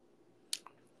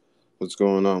What's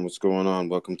going on? What's going on?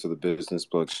 Welcome to the Business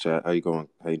Plugs chat. How you going?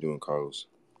 How you doing, Carlos?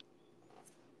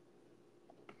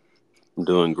 I'm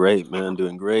doing great, man.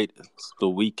 Doing great. It's the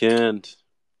weekend.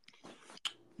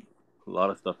 A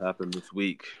lot of stuff happened this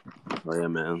week. But yeah,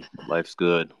 man. Life's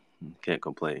good. Can't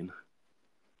complain.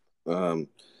 Um,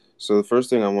 so the first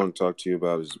thing I want to talk to you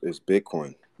about is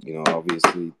Bitcoin.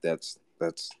 Obviously that's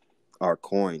our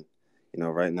coin.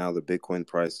 Right now the Bitcoin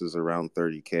price is around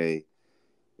 30K.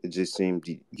 It just seemed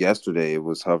yesterday it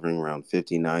was hovering around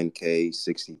 59K,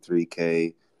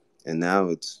 63K, and now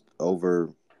it's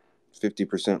over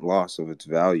 50% loss of its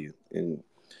value. And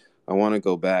I want to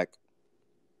go back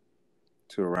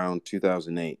to around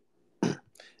 2008. In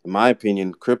my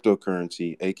opinion,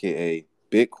 cryptocurrency, aka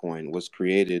Bitcoin, was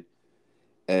created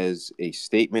as a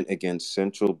statement against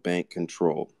central bank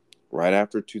control. Right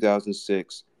after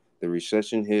 2006, the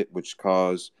recession hit, which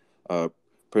caused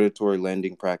predatory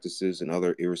lending practices and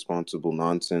other irresponsible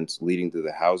nonsense, leading to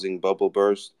the housing bubble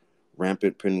burst,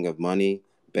 rampant printing of money,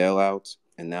 bailouts,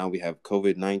 and now we have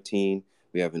COVID-19,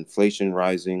 we have inflation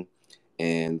rising,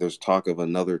 and there's talk of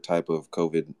another type of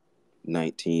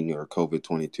COVID-19 or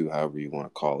COVID-22, however you want to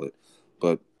call it.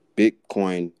 But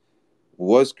Bitcoin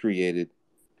was created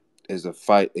as a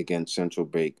fight against central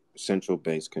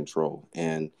banks control.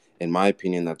 And in my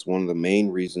opinion, that's one of the main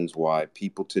reasons why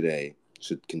people today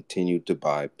should continue to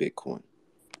buy Bitcoin.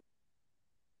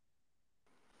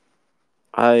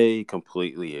 I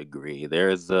completely agree.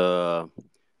 There's a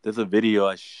video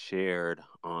I shared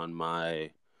on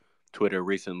my Twitter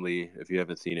recently. If you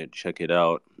haven't seen it, check it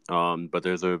out. But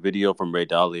there's a video from Ray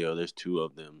Dalio. There's two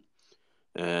of them,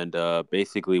 and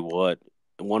basically, what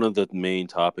one of the main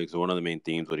topics or one of the main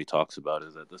themes what he talks about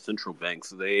is that the central banks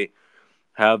they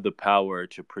have the power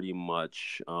to pretty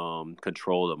much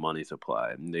control the money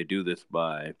supply. And they do this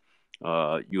by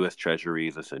U.S.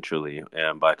 Treasuries, essentially,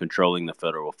 and by controlling the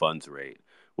federal funds rate,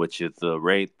 which is the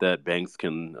rate that banks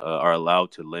can are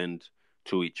allowed to lend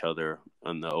to each other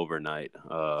on the overnight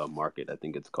market, I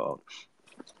think it's called.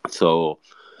 So,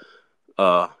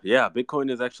 yeah, Bitcoin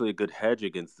is actually a good hedge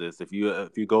against this. If you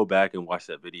go back and watch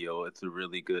that video, it's a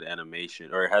really good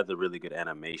animation, or it has a really good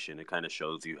animation. It kind of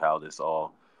shows you how this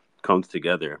all comes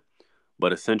together.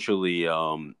 But essentially,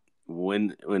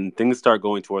 when things start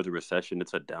going towards a recession,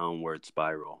 it's a downward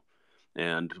spiral.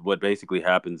 And what basically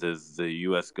happens is the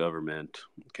U.S. government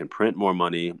can print more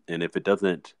money, and if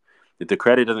the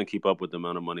credit doesn't keep up with the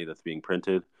amount of money that's being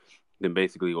printed, then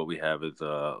basically what we have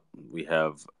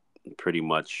pretty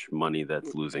much money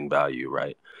that's losing value,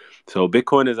 right? So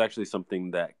Bitcoin is actually something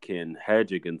that can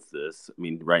hedge against this. I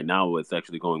mean, right now it's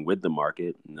actually going with the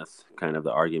market, and that's kind of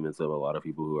the arguments of a lot of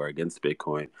people who are against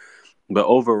Bitcoin. But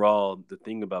overall, the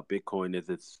thing about Bitcoin is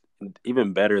it's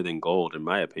even better than gold, in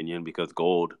my opinion, because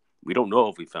gold, we don't know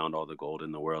if we found all the gold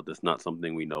in the world. That's not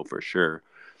something we know for sure.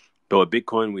 But with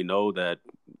Bitcoin, we know that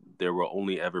there will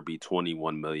only ever be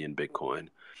 21 million Bitcoin.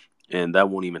 And that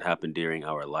won't even happen during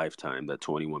our lifetime, that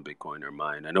 21 Bitcoin are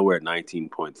mine. I know we're at 19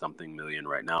 point something million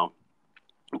right now,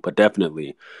 but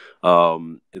definitely,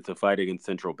 it's a fight against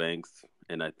central banks,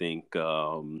 and I think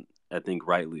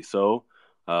rightly so.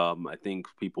 I think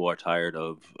people are tired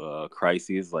of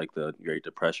crises like the Great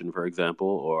Depression, for example,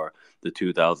 or the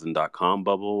 2000.com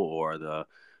bubble, or the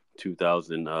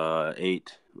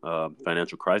 2008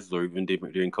 financial crisis, or even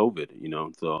during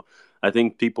COVID. So I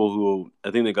think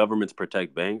the governments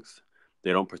protect banks.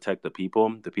 They don't protect the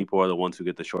people. The people are the ones who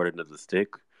get the short end of the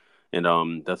stick, and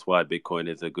that's why Bitcoin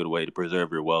is a good way to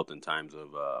preserve your wealth in times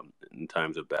of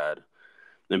bad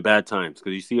times.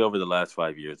 Because you see, over the last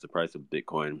 5 years, the price of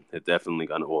Bitcoin has definitely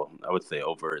gone. Well, I would say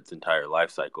over its entire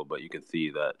life cycle, but you can see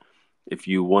that if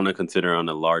you want to consider on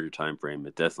a larger time frame,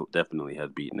 it definitely has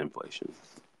beaten inflation.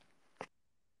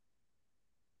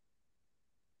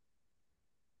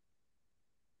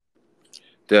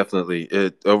 Definitely,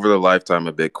 it over the lifetime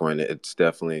of Bitcoin, it's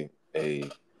definitely a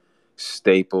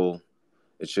staple.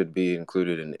 It should be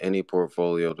included in any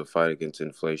portfolio to fight against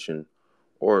inflation,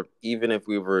 or even if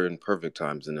we were in perfect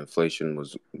times and inflation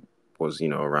was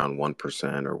around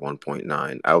 1% or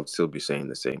 1.9, I would still be saying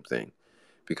the same thing,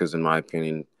 because in my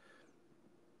opinion,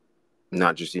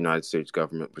 not just the United States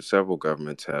government, but several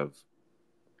governments have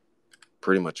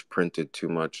pretty much printed too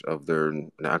much of their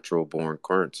natural born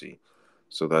currency.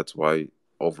 So that's why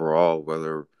overall,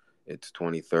 whether it's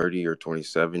 2030 or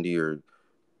 2070 or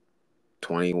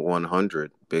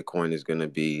 2100, Bitcoin is going to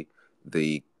be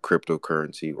the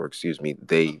cryptocurrency, or excuse me,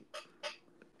 the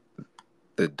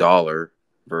dollar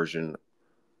version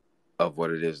of what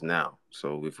it is now.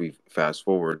 So if we fast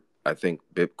forward, I think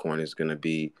Bitcoin is going to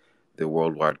be the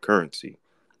worldwide currency.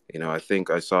 I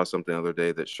think I saw something the other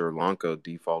day that Sri Lanka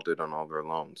defaulted on all their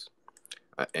loans.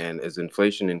 And as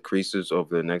inflation increases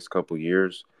over the next couple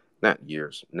years, not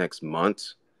years, next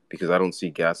months, because I don't see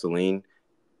gasoline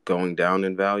going down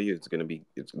in value. It's going to be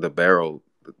it's the barrel,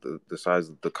 the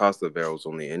size, the cost of the barrel is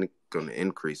only going to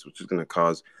increase, which is going to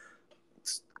cause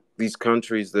these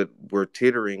countries that were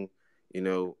teetering,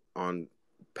 on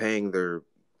paying their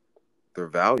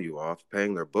value off,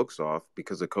 paying their books off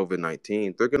because of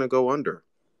COVID-19, they're going to go under.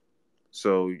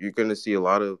 So you're going to see a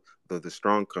lot of the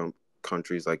strong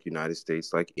countries like United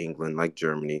States, like England, like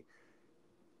Germany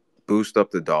boost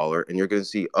up the dollar, and you're going to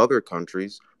see other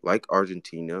countries like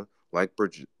Argentina, like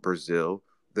Brazil,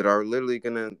 that are literally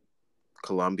going to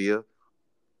Colombia.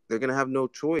 They're going to have no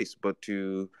choice but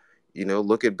to,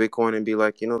 look at Bitcoin and be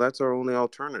like, that's our only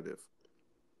alternative.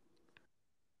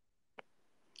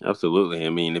 Absolutely. I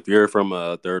mean, if you're from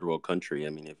a third world country, I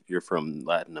mean, if you're from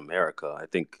Latin America, I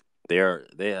think they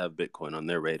have Bitcoin on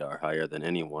their radar higher than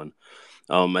anyone.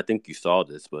 I think you saw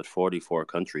this, but 44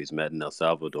 countries met in El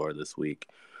Salvador this week.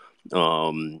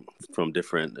 From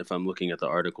different. If I'm looking at the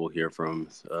article here from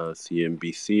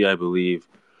CNBC, I believe.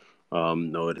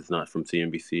 No, it is not from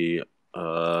CNBC.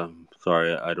 Uh,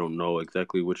 Sorry, I don't know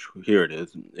exactly which. Here it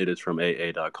is. It is from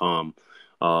AA.com.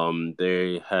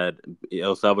 They had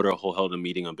El Salvador held a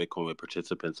meeting on Bitcoin with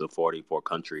participants of 44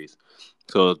 countries.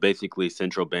 So it's basically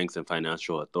central banks and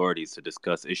financial authorities to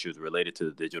discuss issues related to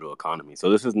the digital economy. So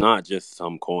this is not just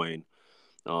some coin.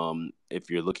 If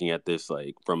you're looking at this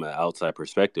like from an outside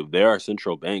perspective, there are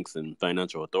central banks and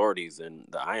financial authorities, and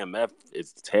the IMF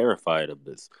is terrified of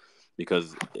this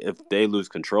because if they lose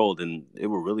control, then it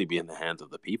will really be in the hands of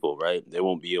the people, right? They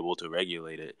won't be able to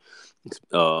regulate it.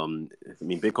 I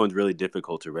mean, Bitcoin's really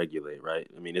difficult to regulate, right?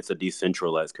 I mean, it's a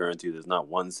decentralized currency. There's not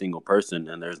one single person,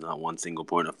 and there's not one single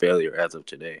point of failure as of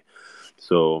today.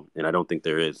 So, and I don't think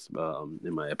there is,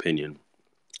 in my opinion.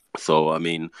 So, I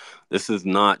mean, this is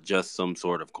not just some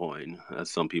sort of coin,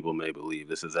 as some people may believe.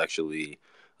 This is actually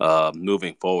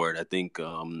moving forward. I think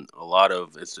a lot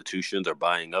of institutions are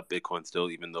buying up Bitcoin still,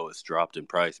 even though it's dropped in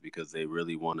price, because they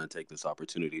really want to take this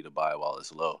opportunity to buy while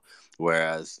it's low.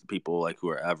 Whereas people like who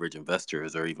are average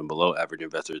investors or even below average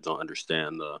investors don't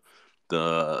understand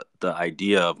the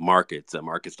idea of markets. That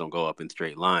markets don't go up in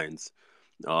straight lines,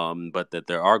 but that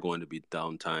there are going to be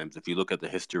down times. If you look at the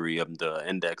history of the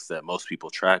index that most people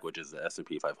track, which is the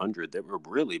S&P 500, there were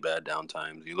really bad down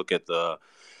times. You look at the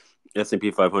S&P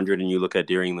 500 and you look at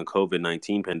during the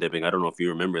COVID-19 pandemic. I don't know if you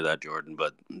remember that, Jordan,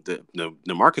 but the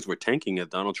markets were tanking as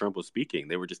Donald Trump was speaking.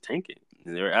 They were just tanking,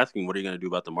 and they were asking, "What are you going to do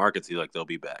about the markets?" He's like, "They'll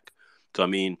be back." So I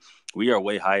mean, we are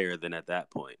way higher than at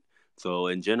that point. So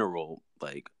in general,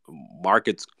 like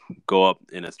markets go up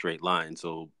in a straight line.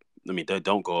 So I mean, they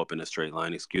don't go up in a straight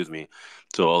line. Excuse me.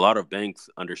 So a lot of banks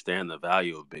understand the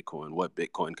value of Bitcoin, what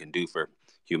Bitcoin can do for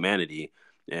humanity,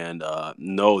 and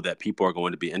know that people are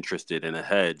going to be interested in a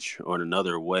hedge or in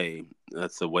another way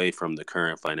that's away from the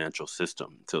current financial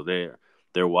system. So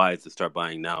they're wise to start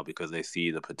buying now because they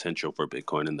see the potential for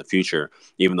Bitcoin in the future,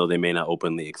 even though they may not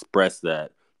openly express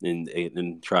that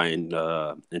and try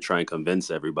and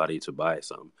convince everybody to buy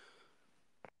some.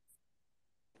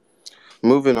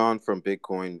 Moving on from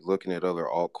Bitcoin, looking at other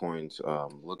altcoins,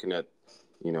 looking at,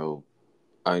 you know,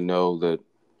 I know that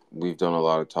we've done a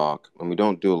lot of talk, and we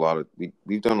don't do a lot of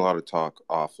we've done a lot of talk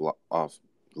off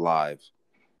live,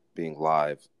 being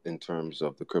live in terms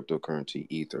of the cryptocurrency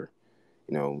Ether.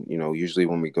 Usually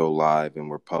when we go live and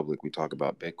we're public, we talk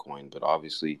about Bitcoin, but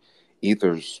obviously,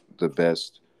 Ether's the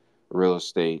best real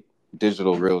estate,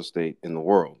 digital real estate in the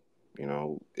world.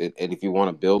 And if you want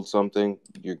to build something,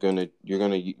 you're gonna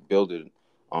build it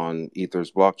on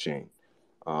Ether's blockchain.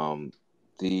 Um,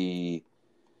 the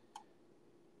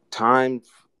time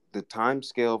the time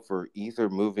scale for Ether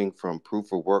moving from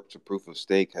proof of work to proof of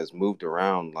stake has moved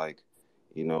around. Like,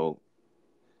 you know,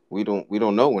 we don't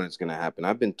know when it's going to happen.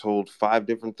 I've been told five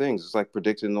different things. It's like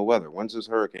predicting the weather. When's this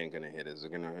hurricane going to hit? Is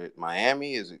it going to hit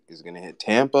Miami? Is it going to hit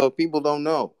Tampa? People don't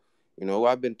know.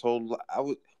 I've been told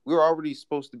we were already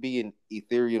supposed to be in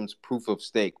Ethereum's proof of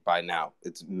stake by now.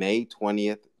 It's May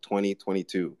 20th,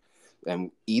 2022,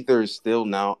 and Ether is still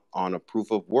now on a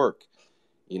proof of work.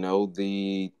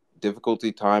 The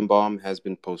difficulty time bomb has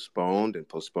been postponed and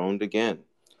postponed again.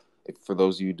 For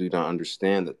those of you who do not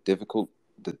understand,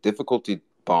 the difficulty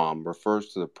bomb refers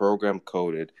to the program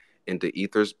coded into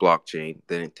Ether's blockchain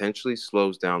that intentionally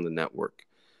slows down the network.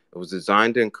 It was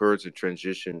designed to encourage the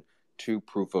transition to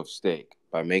proof of stake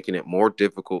by making it more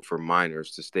difficult for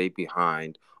miners to stay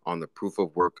behind on the proof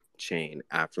of work chain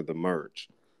after the merge.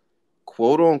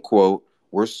 Quote unquote,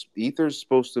 Ether's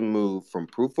supposed to move from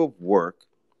proof of work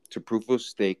to proof of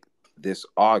stake this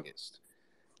August.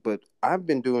 But I've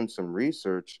been doing some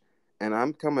research, and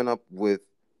I'm coming up with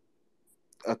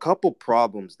a couple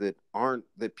problems that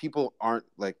people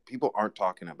aren't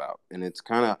talking about, and it's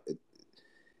kind of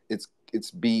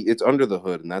it's under the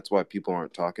hood, and that's why people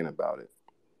aren't talking about it.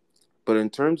 But in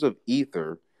terms of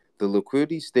Ether, the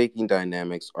liquidity staking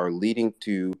dynamics are leading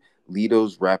to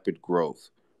Lido's rapid growth,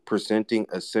 presenting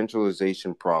a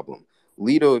centralization problem.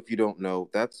 Lido, if you don't know,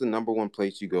 that's the number one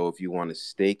place you go if you want to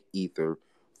stake Ether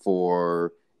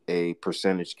for a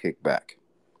percentage kickback.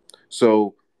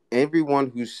 So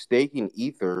everyone who's staking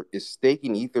Ether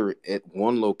at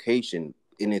one location,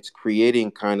 and it's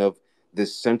creating kind of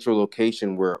this central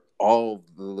location where all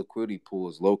of the liquidity pool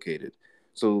is located.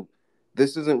 So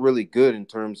this isn't really good in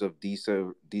terms of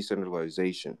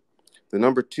decentralization. The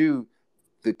number two,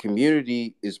 the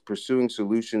community is pursuing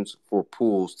solutions for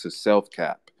pools to self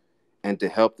cap and to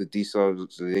help the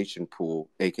decentralization pool,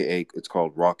 aka it's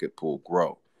called Rocket Pool,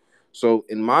 grow. So,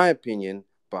 in my opinion,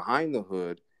 behind the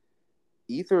hood,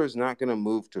 Ether is not going to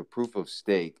move to proof of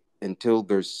stake until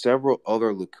there's several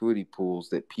other liquidity pools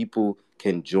that people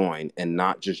can join and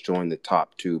not just join the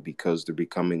top two because they're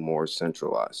becoming more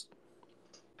centralized.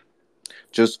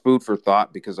 Just food for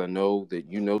thought, because I know that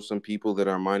you know some people that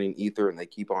are mining Ether and they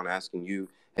keep on asking you,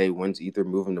 hey, when's Ether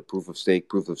moving to proof of stake,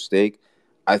 proof of stake?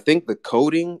 I think the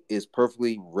coding is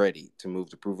perfectly ready to move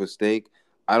to proof of stake.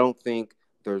 I don't think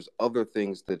there's other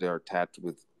things that are attached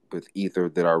with Ether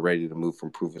that are ready to move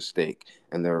from proof of stake.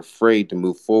 And they're afraid to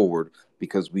move forward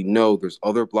because we know there's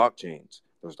other blockchains.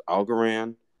 There's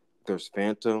Algorand, there's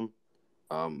Phantom.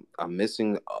 I'm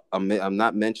missing. I'm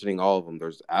not mentioning all of them.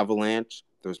 There's Avalanche.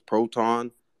 There's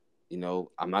Proton.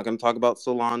 I'm not going to talk about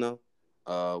Solana.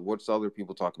 What's other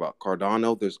people talk about?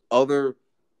 Cardano. There's other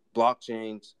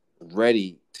blockchains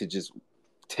ready to just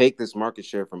take this market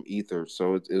share from Ether.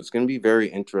 So it's going to be very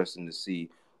interesting to see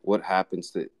what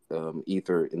happens to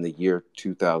Ether in the year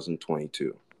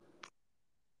 2022.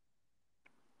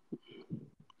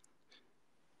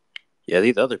 Yeah,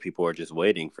 these other people are just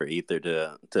waiting for Ether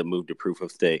to move to proof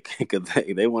of stake because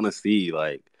they want to see,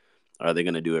 like, are they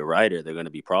going to do it right? Are there going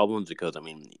to be problems? Because I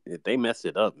mean, if they mess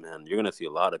it up, man, you're going to see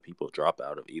a lot of people drop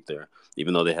out of Ether,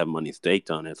 even though they have money staked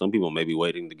on it. Some people may be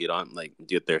waiting to get on, like,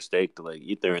 get their stake to like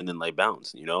Ether and then like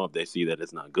bounce, if they see that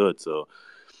it's not good. So,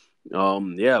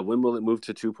 yeah, when will it move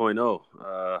to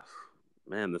 2.0?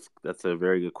 Man, that's a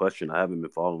very good question. I haven't been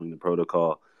following the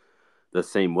protocol the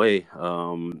same way.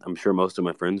 I'm sure most of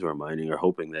my friends who are mining are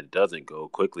hoping that it doesn't go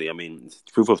quickly. I mean,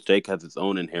 proof of stake has its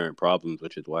own inherent problems,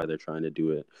 which is why they're trying to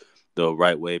do it the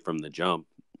right way from the jump.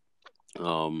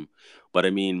 Um, but I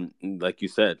mean, like you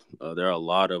said, there are a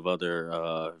lot of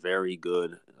other very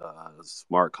good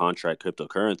smart contract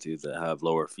cryptocurrencies that have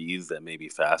lower fees that may be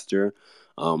faster.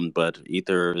 But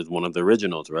Ether is one of the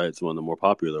originals, right? It's one of the more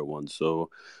popular ones. So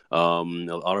a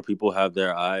lot of people have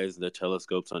their eyes, their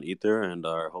telescopes on Ether, and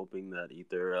are hoping that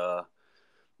Ether.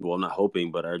 Well, not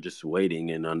hoping, but are just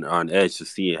waiting and on edge to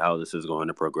see how this is going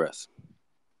to progress.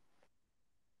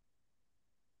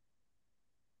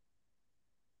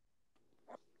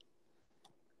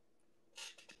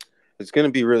 It's going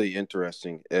to be really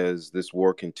interesting as this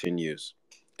war continues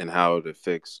and how it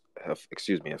affects the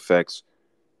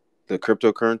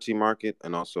cryptocurrency market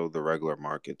and also the regular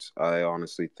markets. I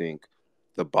honestly think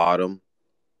the bottom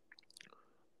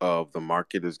of the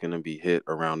market is going to be hit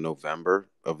around November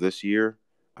of this year.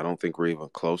 I don't think we're even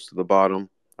close to the bottom.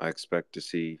 I expect to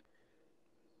see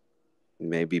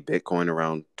maybe Bitcoin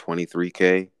around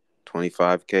 23K,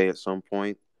 25K at some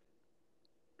point.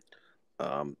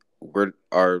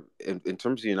 In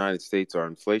terms of the United States, our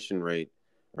inflation rate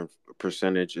or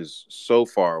percentage is so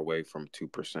far away from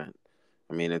 2%.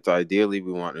 I mean, it's ideally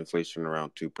we want inflation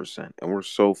around 2%, and we're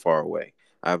so far away.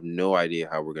 I have no idea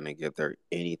how we're going to get there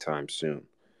anytime soon.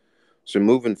 So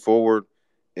moving forward,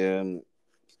 and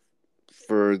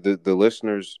for the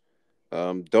listeners,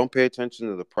 don't pay attention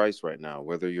to the price right now.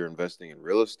 Whether you're investing in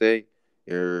real estate,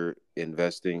 you're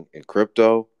investing in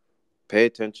crypto, pay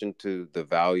attention to the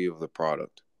value of the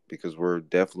product because we're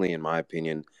definitely, in my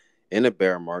opinion, in a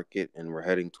bear market and we're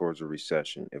heading towards a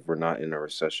recession if we're not in a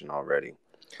recession already.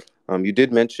 You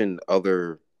did mention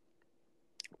other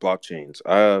blockchains.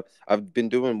 I've been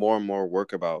doing more and more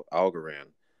work about Algorand.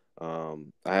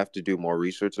 I have to do more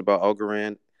research about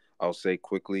Algorand. I'll say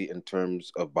quickly in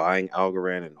terms of buying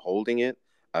Algorand and holding it,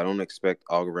 I don't expect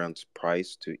Algorand's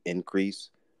price to increase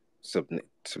sub-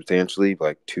 substantially,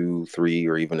 like two, three,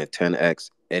 or even a 10x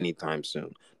anytime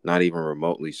soon. Not even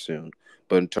remotely soon.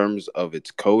 But in terms of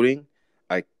its coding,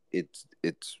 I it's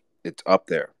up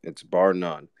there. It's bar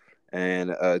none. And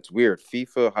it's weird.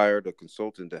 FIFA hired a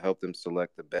consultant to help them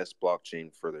select the best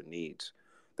blockchain for their needs.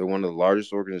 They're one of the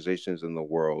largest organizations in the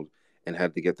world and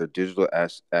had to get their digital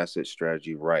asset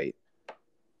strategy right.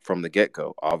 from the get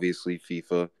go. Obviously,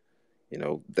 FIFA,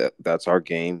 that's our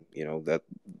game. That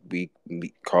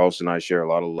Carlos and I share a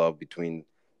lot of love between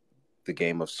the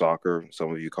game of soccer.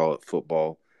 Some of you call it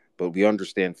football, but we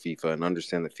understand FIFA and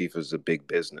understand that FIFA is a big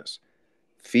business.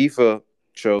 FIFA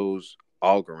chose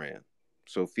Algorand.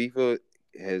 So FIFA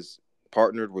has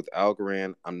partnered with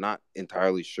Algorand. I'm not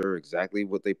entirely sure exactly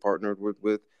what they partnered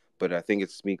with, but I think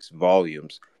it speaks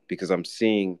volumes because I'm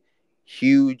seeing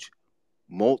huge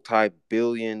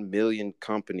multi-billion million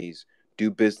companies do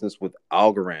business with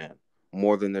Algorand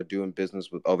more than they're doing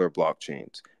business with other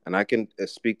blockchains. And I can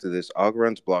speak to this.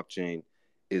 Algorand's blockchain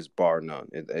is bar none.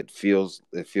 It feels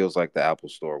like the Apple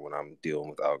Store when I'm dealing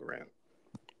with Algorand.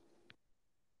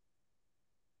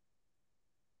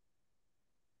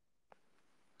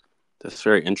 That's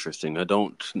very interesting. I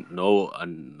don't know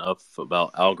enough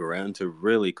about Algorand to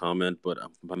really comment, but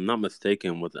if I'm not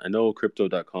mistaken, I know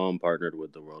Crypto.com partnered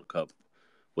with the World Cup.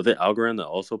 Was it Algorand that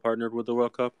also partnered with the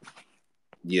World Cup?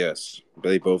 Yes,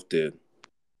 they both did.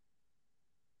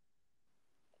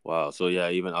 Wow. So yeah,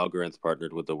 even Algorand's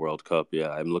partnered with the World Cup. Yeah,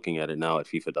 I'm looking at it now at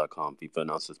FIFA.com. FIFA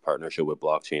announced its partnership with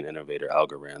blockchain innovator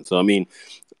Algorand. So I mean,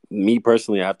 me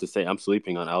personally, I have to say I'm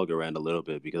sleeping on Algorand a little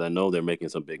bit because I know they're making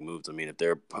some big moves. I mean, if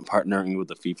they're partnering with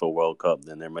the FIFA World Cup,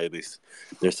 then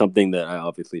there's something that I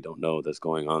obviously don't know that's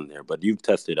going on there. But you've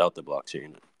tested out the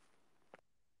blockchain.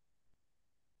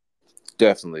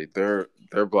 Definitely. Their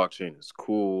blockchain is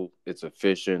cool, it's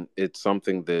efficient, it's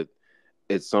something that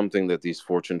these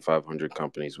Fortune 500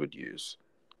 companies would use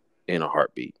in a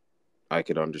heartbeat. I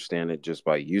could understand it just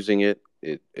by using it.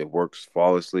 It works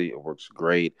flawlessly, it works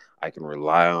great. I can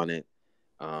rely on it.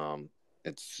 Um,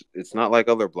 it's not like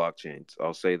other blockchains.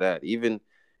 I'll say that. Even,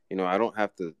 I don't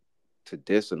have to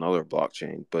diss another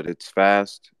blockchain, but it's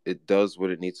fast. It does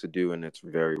what it needs to do, and it's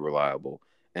very reliable.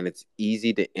 And it's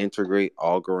easy to integrate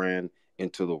Algorand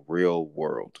into the real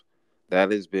world. That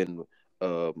has been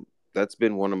that's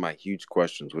been one of my huge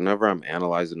questions. Whenever I'm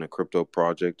analyzing a crypto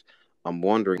project, I'm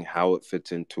wondering how it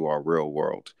fits into our real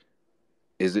world.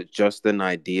 Is it just an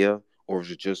idea, or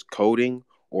is it just coding,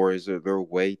 or is there a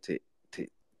way to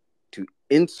to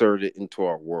insert it into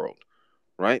our world,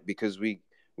 right? Because we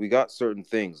got certain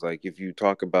things, like if you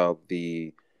talk about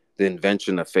the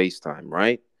invention of FaceTime,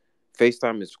 right?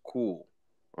 FaceTime is cool,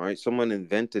 all right? Someone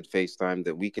invented FaceTime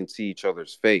that we can see each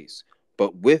other's face.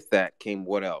 But with that came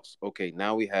what else? Okay,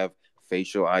 now we have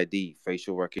facial ID,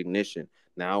 facial recognition.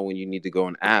 Now when you need to go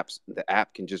on apps, the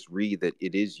app can just read that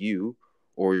it is you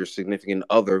or your significant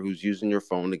other who's using your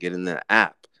phone to get in the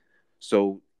app.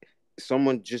 So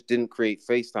someone just didn't create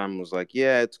FaceTime and was like,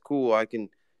 "Yeah, it's cool. I can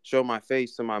show my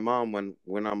face to my mom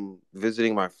when I'm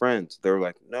visiting my friends." They're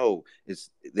like, "No,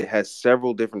 it has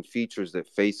several different features that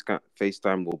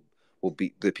FaceTime will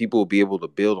be that people will be able to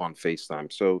build on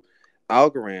FaceTime." So,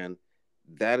 Algorand,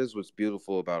 that is what's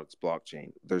beautiful about its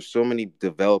blockchain. There's so many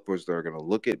developers that are going to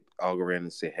look at Algorand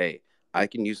and say, "Hey, I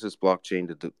can use this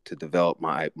blockchain to develop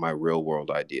my real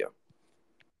world idea."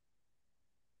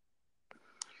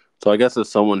 So I guess as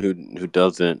someone who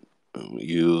doesn't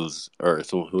use or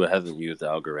someone who hasn't used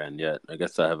Algorand yet, I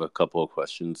guess I have a couple of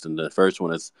questions. And the first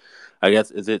one is, I guess,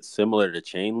 is it similar to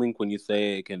Chainlink when you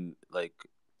say it can like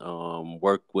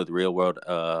work with real world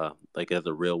like as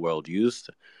a real world use?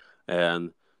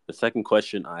 And the second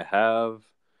question I have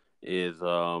is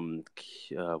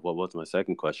what was my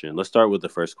second question? Let's start with the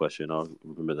first question. I'll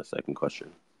remember the second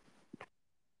question.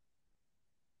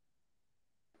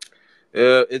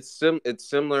 It's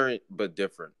similar but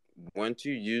different. Once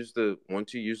you use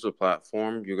the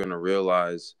platform, you're gonna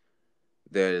realize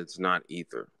that it's not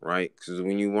Ether, right? Because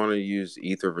when you want to use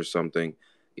Ether for something,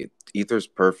 Ether's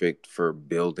perfect for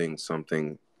building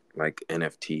something like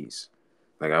NFTs.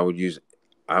 Like I would use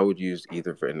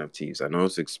Ether for NFTs. I know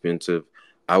it's expensive.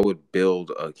 I would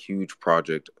build a huge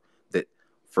project that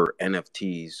for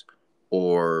NFTs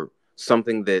or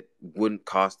something that wouldn't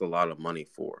cost a lot of money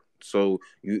for. So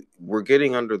we're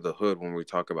getting under the hood when we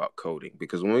talk about coding,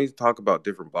 because when we talk about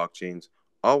different blockchains,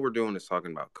 all we're doing is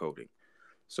talking about coding.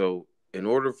 So, in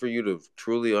order for you to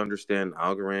truly understand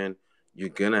Algorand, you're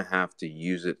gonna have to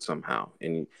use it somehow.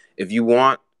 And if you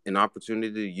want an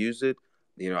opportunity to use it,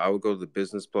 I would go to the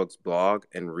Business Plugs blog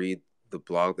and read the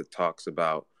blog that talks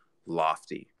about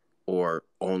Lofty or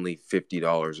only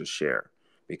 $50 a share,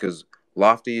 because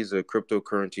Lofty is a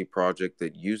cryptocurrency project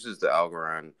that uses the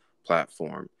Algorand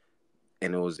platform,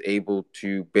 and it was able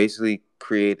to basically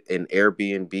create an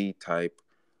Airbnb type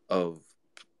of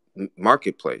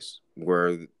marketplace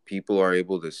where people are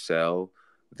able to sell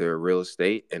their real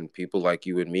estate, and people like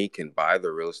you and me can buy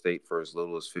their real estate for as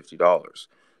little as $50.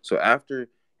 So after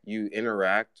you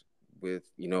interact with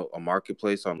a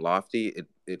marketplace on Lofty,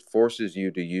 it forces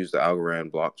you to use the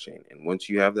Algorand blockchain. And once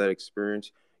you have that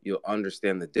experience, you'll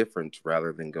understand the difference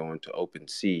rather than going to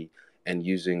OpenSea and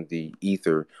using the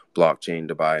Ether blockchain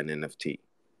to buy an NFT.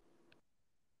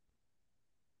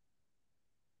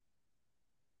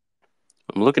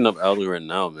 I'm looking up Algorand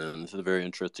now, man. This is a very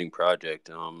interesting project.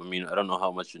 I mean, I don't know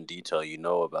how much in detail you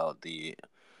know about the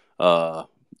uh,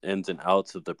 ins and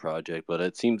outs of the project, but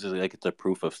it seems like it's a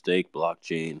proof of stake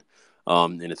blockchain,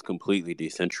 and it's completely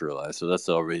decentralized. So that's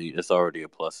already a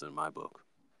plus in my book.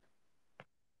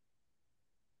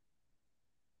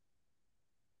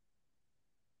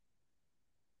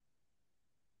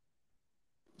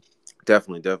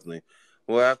 Definitely, definitely.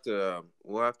 We'll have to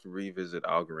revisit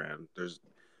Algorand.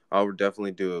 I'll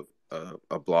definitely do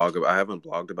a blog. I haven't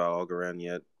blogged about Algorand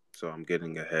yet, so I'm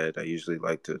getting ahead. I usually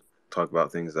like to talk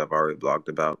about things I've already blogged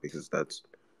about because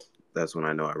that's when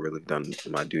I know I really done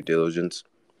my due diligence.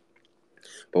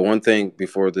 But one thing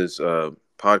before this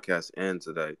podcast ends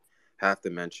that I have to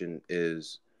mention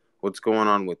is what's going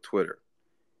on with Twitter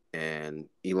and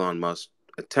Elon Musk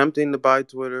attempting to buy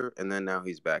Twitter, and then now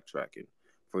he's backtracking.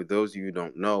 For those of you who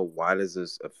don't know, why does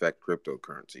this affect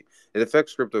cryptocurrency? It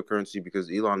affects cryptocurrency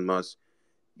because Elon Musk,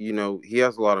 he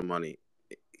has a lot of money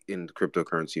in the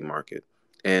cryptocurrency market.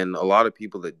 And a lot of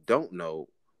people that don't know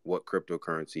what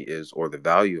cryptocurrency is or the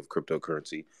value of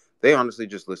cryptocurrency, they honestly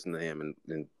just listen to him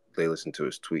and they listen to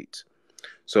his tweets.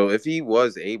 So if he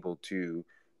was able to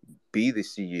be the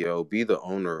CEO, be the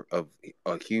owner of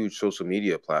a huge social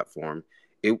media platform,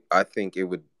 I think it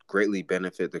would greatly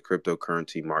benefit the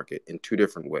cryptocurrency market in two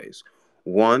different ways.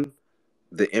 One,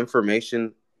 the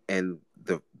information and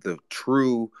the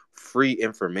true free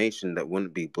information that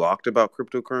wouldn't be blocked about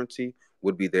cryptocurrency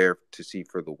would be there to see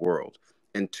for the world.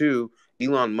 And two,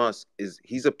 Elon Musk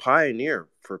he's a pioneer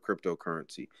for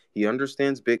cryptocurrency. He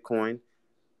understands Bitcoin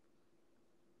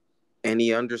and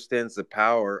he understands the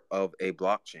power of a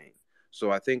blockchain.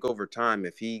 So I think over time,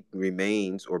 if he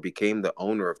remains or became the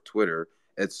owner of Twitter,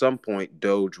 at some point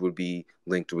Doge would be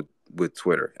linked with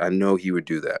Twitter. I know he would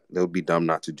do that. It would be dumb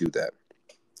not to do that.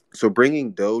 So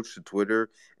bringing Doge to Twitter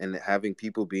and having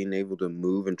people being able to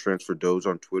move and transfer Doge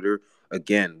on Twitter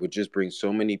again would just bring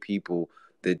so many people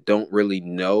that don't really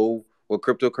know what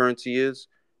cryptocurrency is.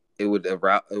 It would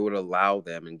allow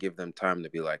them and give them time to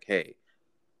be like, hey,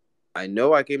 I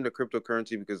know I came to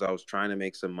cryptocurrency because I was trying to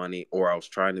make some money or I was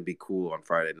trying to be cool on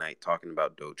Friday night talking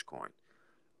about Dogecoin.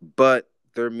 But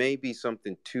there may be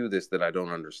something to this that I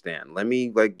don't understand. Let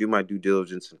me do my due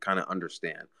diligence and kind of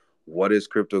understand what is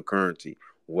cryptocurrency?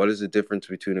 What is the difference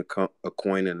between a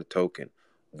coin and a token?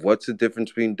 What's the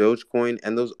difference between Dogecoin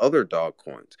and those other dog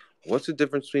coins? What's the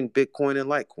difference between Bitcoin and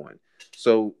Litecoin?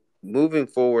 So moving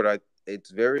forward, it's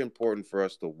very important for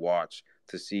us to watch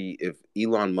to see if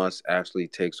Elon Musk actually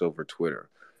takes over Twitter,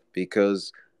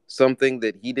 because something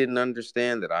that he didn't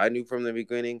understand that I knew from the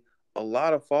beginning, a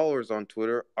lot of followers on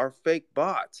Twitter are fake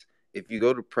bots. If you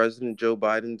go to President Joe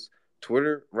Biden's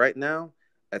Twitter right now,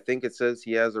 I think it says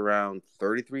he has around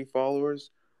 33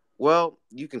 followers. Well,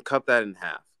 you can cut that in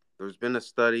half. There's been a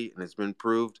study and it's been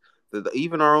proved that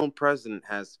even our own president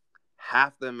has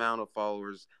half the amount of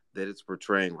followers that it's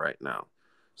portraying right now.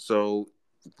 So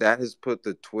that has put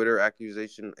the Twitter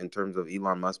accusation in terms of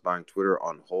Elon Musk buying Twitter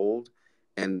on hold.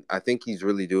 And I think he's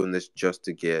really doing this just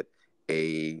to get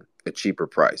a cheaper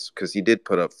price because he did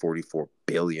put up $44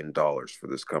 billion for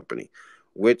this company,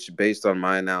 which, based on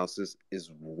my analysis,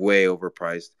 is way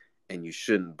overpriced. And you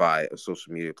shouldn't buy a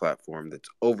social media platform that's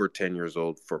over 10 years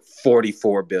old for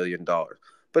 $44 billion.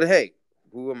 But hey,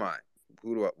 who am I?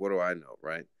 What do I know,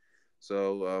 right?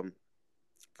 So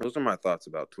those are my thoughts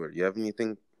about Twitter. You have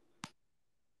anything?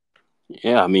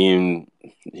 Yeah, I mean,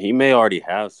 he may already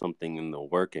have something in the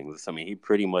workings. I mean, he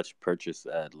pretty much purchased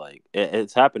that. Like,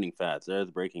 it's happening fast.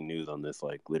 There's breaking news on this,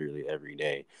 like, literally every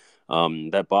day.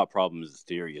 That bot problem is a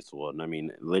serious one. I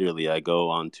mean, literally, I go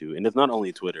on to, and it's not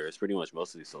only Twitter, it's pretty much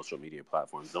most of these social media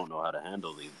platforms don't know how to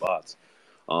handle these bots.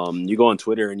 You go on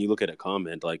Twitter and you look at a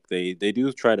comment, like they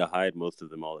do try to hide most of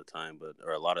them all the time, but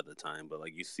or a lot of the time, but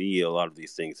like you see a lot of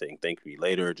these things saying "thank me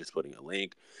later," just putting a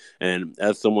link. And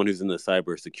as someone who's in the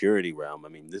cybersecurity realm, I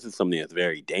mean, this is something that's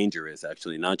very dangerous,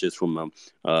 actually, not just from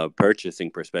a purchasing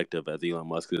perspective, as Elon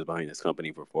Musk is buying this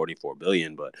company for 44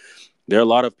 billion, but there are a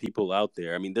lot of people out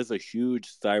there. I mean, there's a huge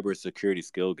cybersecurity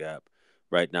skill gap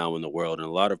right now in the world, and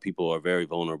a lot of people are very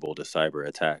vulnerable to cyber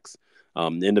attacks,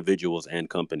 individuals and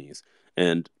companies.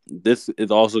 And this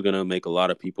is also going to make a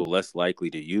lot of people less likely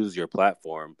to use your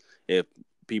platform if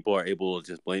people are able to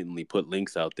just blatantly put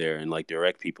links out there and like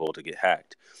direct people to get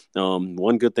hacked.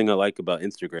 One good thing I like about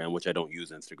Instagram, which I don't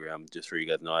use Instagram, just for you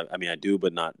guys to know, I mean, I do,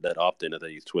 but not that often as I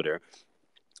use Twitter.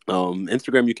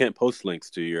 Instagram, you can't post links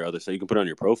to your other site. You can put it on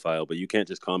your profile, but you can't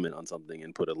just comment on something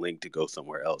and put a link to go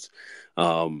somewhere else.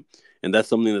 Um, and that's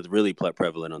something that's really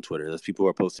prevalent on Twitter. There's people who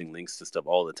are posting links to stuff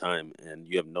all the time, and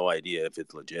you have no idea if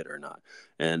it's legit or not.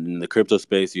 And in the crypto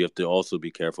space, you have to also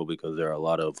be careful because there are a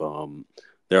lot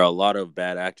of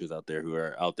bad actors out there who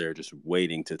are out there just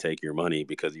waiting to take your money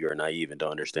because you are naive and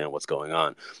don't understand what's going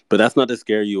on. But that's not to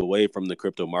scare you away from the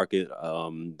crypto market.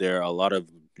 There are a lot of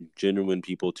genuine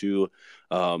people too.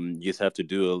 You just have to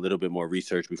do a little bit more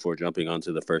research before jumping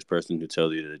onto the first person who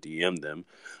tells you to DM them.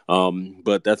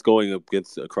 But that's going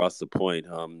against across the point.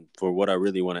 For what I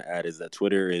really want to add is that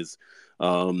Twitter is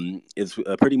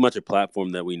pretty much a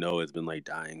platform that we know has been like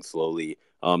dying slowly.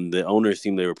 The owners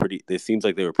seem they were pretty. It seems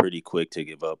like they were pretty quick to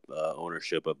give up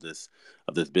ownership of this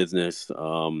business.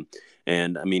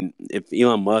 And I mean, if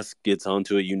Elon Musk gets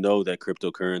onto it, you know that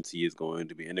cryptocurrency is going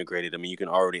to be integrated. I mean, you can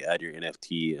already add your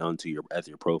NFT onto your as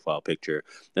your profile picture.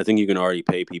 I think you can already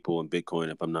pay people in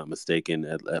Bitcoin, if I'm not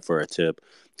mistaken, for a tip.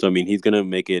 So I mean, he's going to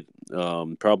make it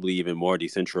probably even more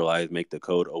decentralized, make the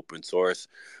code open source.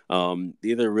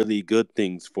 These are really good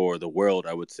things for the world,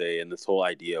 I would say, and this whole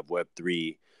idea of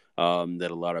Web3 that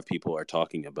a lot of people are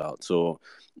talking about. So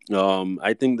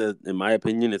I think that, in my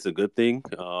opinion, it's a good thing.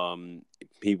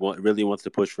 Really wants to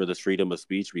push for this freedom of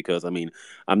speech because, I mean,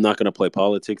 I'm not going to play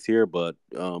politics here, but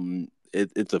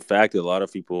it's a fact that a lot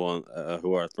of people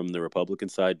who are from the Republican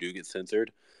side do get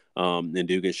censored. And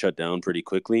do get shut down pretty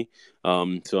quickly.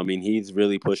 So I mean, he's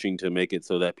really pushing to make it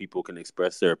so that people can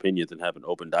express their opinions and have an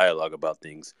open dialogue about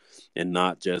things, and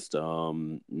not just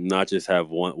have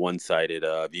one sided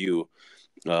view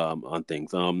on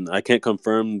things. I can't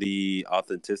confirm the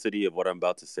authenticity of what I'm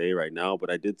about to say right now,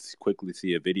 but I did quickly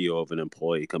see a video of an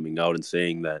employee coming out and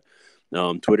saying that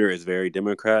Twitter is very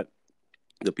Democrat.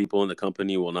 The people in the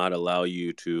company will not allow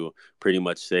you to pretty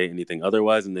much say anything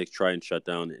otherwise, and they try and shut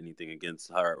down anything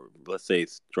against, or let's say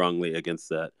strongly against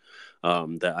that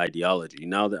ideology.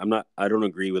 Now that I don't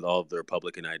agree with all of the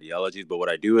Republican ideologies, but what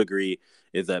I do agree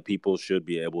is that people should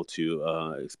be able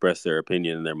to express their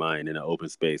opinion and their mind in an open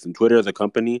space. And Twitter is a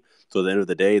company, so at the end of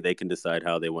the day, they can decide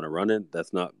how they want to run it.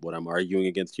 That's not what I'm arguing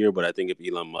against here, but I think if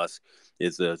Elon Musk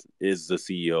is the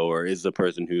CEO or is the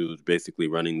person who's basically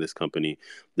running this company,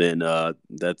 then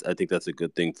that's I think that's a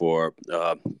good thing for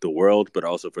the world, but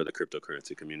also for the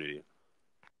cryptocurrency community.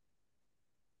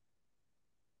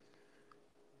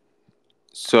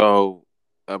 So,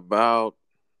 about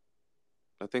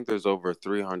I think there's over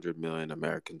 300 million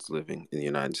Americans living in the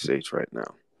United States right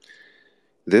now.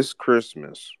 This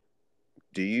Christmas,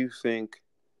 do you think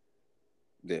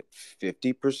that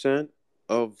 50%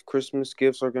 of Christmas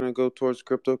gifts are going to go towards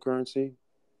cryptocurrency?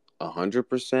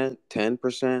 100%?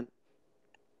 10%?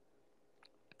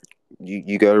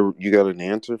 You got an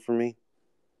answer for me?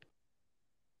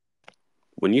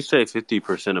 When you say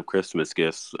 50% of Christmas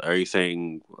gifts, are you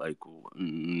saying like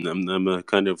I'm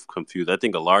kind of confused. I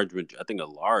think a large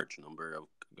number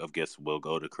of gifts will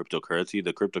go to cryptocurrency.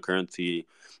 The cryptocurrency,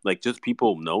 like just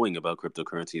people knowing about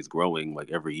cryptocurrency is growing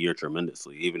like every year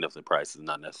tremendously, even if the price is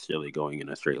not necessarily going in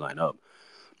a straight line up.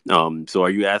 So are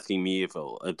you asking me if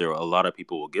there are a lot of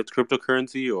people will get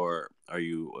cryptocurrency, or are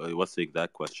you? What's the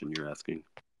exact question you're asking?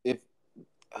 If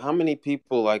How many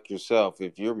people like yourself,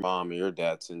 if your mom or your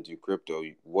dad's into crypto,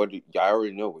 I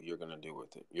already know what you're going to do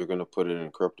with it. You're going to put it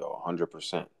in crypto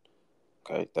 100%.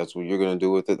 Okay? That's what you're going to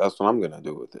do with it. That's what I'm going to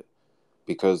do with it.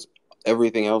 Because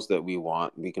everything else that we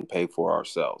want, we can pay for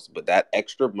ourselves. But that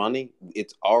extra money,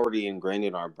 it's already ingrained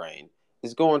in our brain,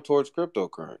 is going towards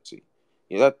cryptocurrency.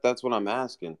 That's what I'm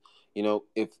asking.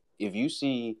 If you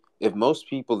see, if most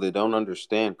people that don't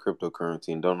understand cryptocurrency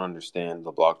and don't understand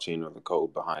the blockchain or the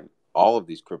code behind all of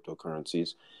these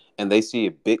cryptocurrencies, and they see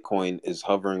if Bitcoin is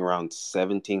hovering around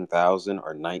 17,000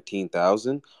 or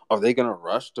 19,000, are they going to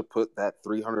rush to put that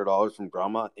 $300 from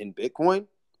grandma in Bitcoin?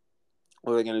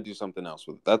 Or are they going to do something else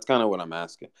with it? That's kind of what I'm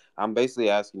asking. I'm basically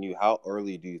asking you, how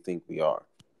early do you think we are?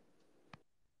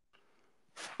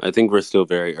 I think we're still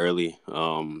very early,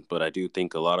 but I do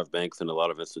think a lot of banks and a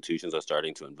lot of institutions are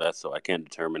starting to invest. So I can't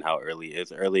determine how early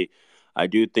is early. I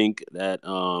do think that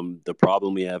the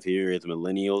problem we have here is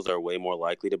millennials are way more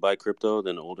likely to buy crypto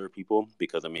than older people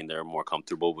because I mean they're more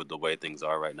comfortable with the way things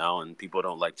are right now, and people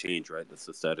don't like change, right? That's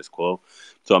the status quo.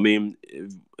 So I mean,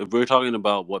 if we're talking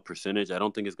about what percentage, I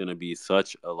don't think it's going to be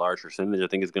such a large percentage. I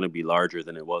think it's going to be larger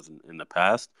than it was in the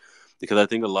past because I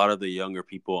think a lot of the younger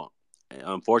people,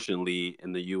 unfortunately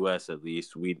in the US at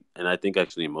least, we and I think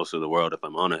actually in most of the world, if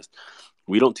I'm honest,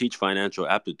 we don't teach financial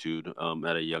aptitude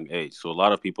at a young age. So a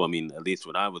lot of people, I mean, at least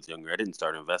when I was younger, I didn't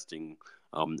start investing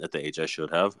at the age I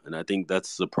should have, and I think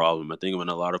that's the problem. I think when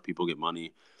a lot of people get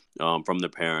money from their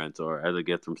parents or as a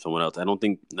gift from someone else, I don't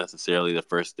think necessarily the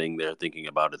first thing they're thinking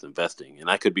about is investing, and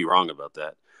I could be wrong about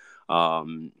that.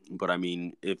 But I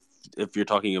mean, if you're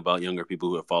talking about younger people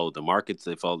who have followed the markets,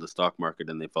 they follow the stock market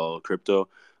and they follow crypto.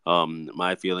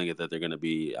 My feeling is that they're going to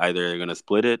be either they're going to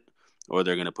split it or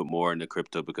they're going to put more into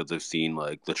crypto because they've seen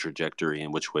like the trajectory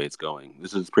and which way it's going.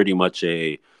 This is pretty much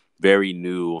a very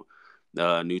new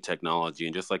technology,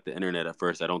 and just like the internet at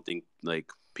first, I don't think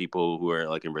like people who are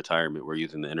like in retirement were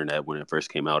using the internet when it first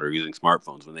came out or using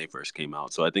smartphones when they first came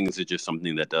out. So I think this is just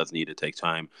something that does need to take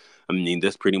time. I mean,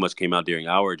 this pretty much came out during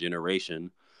our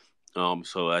generation.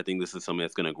 So I think this is something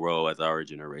that's going to grow as our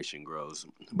generation grows.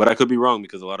 But I could be wrong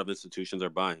because a lot of institutions are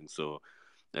buying. So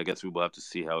I guess we will have to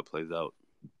see how it plays out.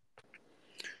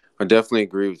 I definitely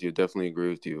agree with you. Definitely agree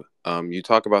with you. You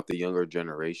talk about the younger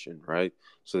generation, right?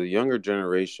 So the younger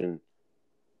generation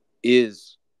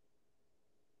is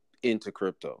into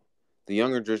crypto. The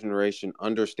younger generation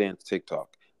understands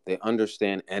TikTok. They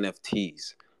understand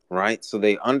NFTs, right? So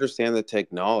they understand the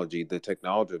technology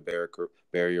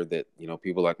barrier that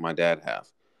people like my dad have.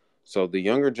 So the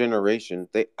younger generation,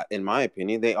 they, in my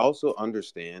opinion, they also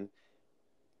understand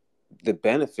the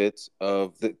benefits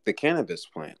of the cannabis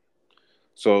plant.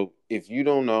 So if you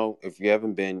don't know, if you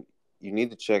haven't been, you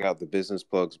need to check out the Business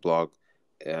Plugs blog.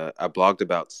 I blogged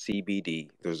about CBD.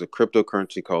 There's a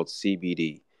cryptocurrency called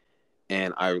CBD,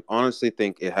 and I honestly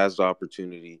think it has the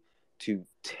opportunity to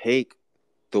take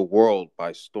the world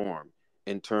by storm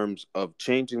in terms of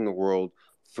changing the world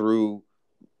through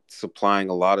supplying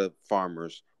a lot of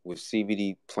farmers with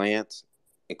CBD plants,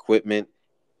 equipment,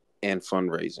 and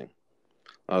fundraising.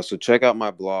 So check out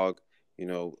my blog.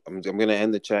 I'm going to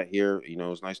end the chat here.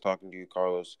 It's nice talking to you,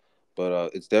 Carlos.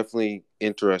 But it's definitely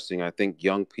interesting. I think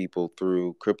young people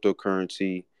through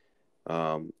cryptocurrency,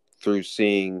 through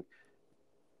seeing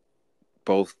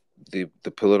both the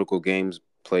political games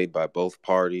played by both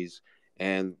parties,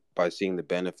 and by seeing the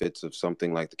benefits of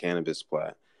something like the cannabis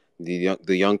plat, the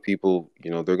young people,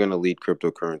 they're going to lead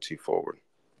cryptocurrency forward.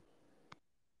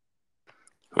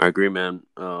 I agree, man.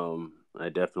 I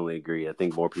definitely agree. I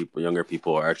think more people, younger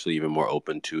people, are actually even more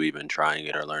open to even trying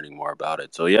it or learning more about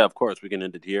it. So yeah, of course, we can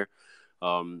end it here.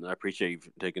 I appreciate you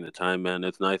taking the time, man.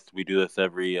 It's nice. We do this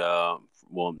every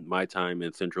well, my time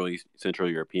in Central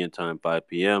European time, 5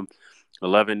 p.m.,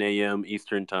 11 a.m.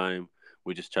 Eastern time.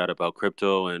 We just chat about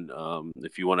crypto, and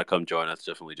if you want to come join us,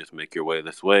 definitely just make your way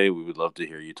this way. We would love to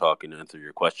hear you talk and answer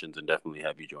your questions, and definitely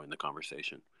have you join the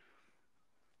conversation.